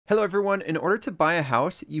Hello everyone, in order to buy a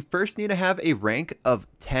house, you first need to have a rank of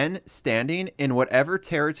 10 standing in whatever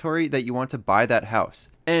territory that you want to buy that house.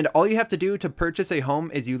 And all you have to do to purchase a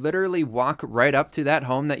home is you literally walk right up to that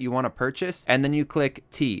home that you want to purchase, and then you click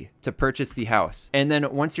T to purchase the house. And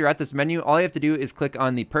then once you're at this menu, all you have to do is click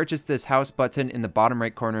on the purchase this house button in the bottom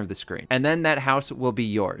right corner of the screen. And then that house will be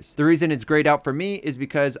yours. The reason it's grayed out for me is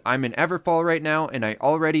because I'm in Everfall right now and I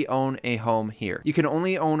already own a home here. You can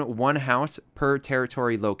only own one house per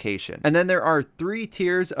territory location. And then there are 3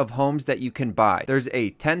 tiers of homes that you can buy. There's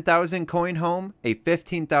a 10,000 coin home, a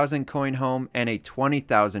 15,000 coin home, and a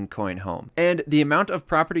 20,000 coin home. And the amount of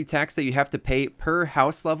property tax that you have to pay per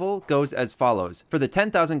house level goes as follows. For the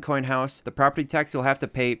 10,000 coin house, the property tax you'll have to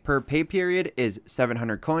pay per pay period is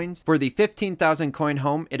 700 coins. For the 15,000 coin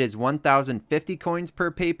home, it is 1,050 coins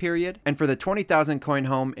per pay period. And for the 20,000 coin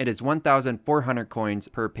home, it is 1,400 coins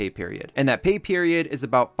per pay period. And that pay period is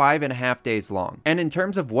about 5.5 days long. And in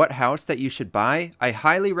terms of what house that you should buy, I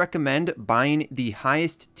highly recommend buying the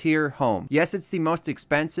highest tier home. Yes, it's the most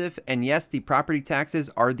expensive, and yes, the property taxes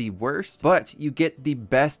are the worst, but you get the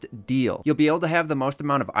best deal. You'll be able to have the most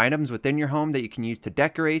amount of items within your home that you can use to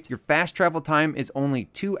decorate. Your fast travel time is only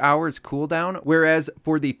 2 hours cooldown, whereas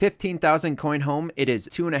for the 15,000 coin home, it is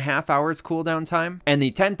 2.5 hours cooldown time, and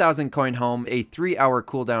the 10,000 coin home, a 3-hour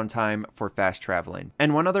cooldown time for fast traveling.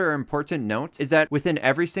 And one other important note is that within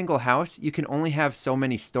every single house, you can only have so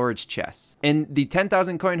many storage chests. In the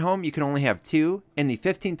 10,000 coin home, you can only have 2. In the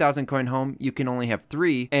 15,000 coin home, you can only have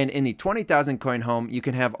 3. And in the 20,000 coin home, you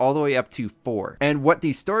can have all the way up to 4. And what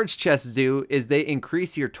these storage chests do is they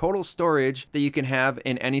increase your total storage that you can have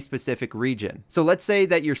in any specific region. So let's say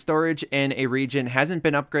that your storage in a region hasn't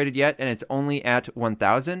been upgraded yet and it's only at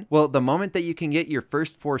 1,000. Well, the moment that you can get your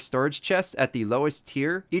first 4 storage chests at the lowest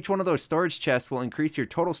tier, each one of those storage chests will increase your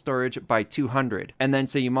total storage by 200. And then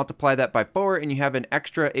so you multiply that by 4 and you have an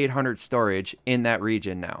extra 800 storage in that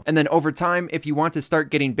region now. And then over time, if you want to start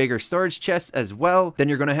getting bigger storage chests as well, then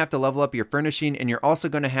you're going to have to level up your furnishing, and you're also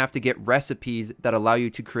going to have to get recipes that allow you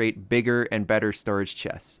to create bigger and better storage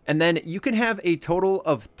chests. And then you can have a total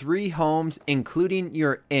of 3 homes, including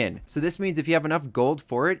your inn. So this means if you have enough gold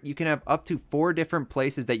for it, you can have up to 4 different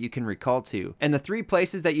places that you can recall to. And the 3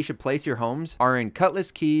 places that you should place your homes are in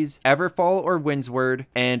Cutlass Keys, Everfall or Windsward,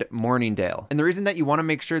 and Morningdale. And the reason that you want to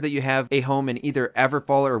make sure that you have a home in either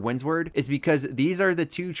Everfall or Windsward is because these are the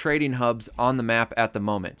 2 trading hubs on the map at the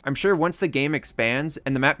moment. I'm sure once the game expands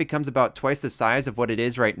and the map becomes about twice the size of what it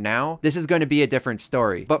is right now, this is going to be a different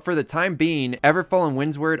story. But for the time being, Everfall and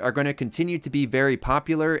Windsward are going to continue to be very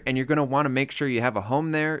popular, and you're going to want to make sure you have a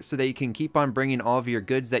home there so that you can keep on bringing all of your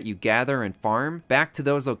goods that you gather and farm back to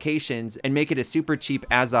those locations and make it a super cheap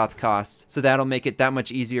Azoth cost, so that'll make it that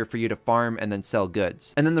much easier for you to farm and then sell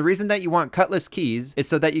goods. And then the reason that you want Cutlass Keys is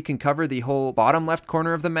so that you can cover the whole bottom left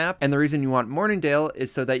corner of the map, and the reason you want Morningdale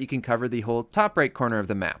is so that you can cover the whole top right corner of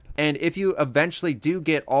the map. And if you eventually do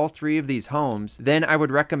get all 3 of these homes, then I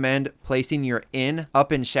would recommend placing your inn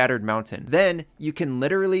up in Shattered Mountain. Then you can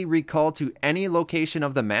literally recall to any location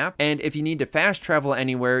of the map, and if you need to fast travel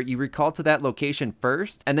anywhere, you recall to that location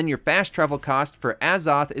first, and then your fast travel cost for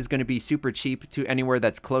Azoth is going to be super cheap to anywhere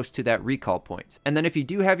that's close to that recall point. And then if you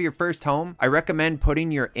do have your first home, I recommend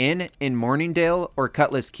putting your inn in Morningdale or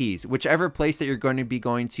Cutlass Keys, whichever place that you're going to be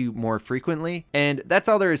going to more frequently. And that's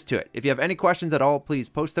all there is to it. If you have any questions at all, please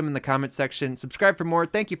post them in the comment section. Subscribe for more.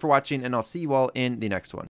 Thank you for watching, and I'll see you all in the next one.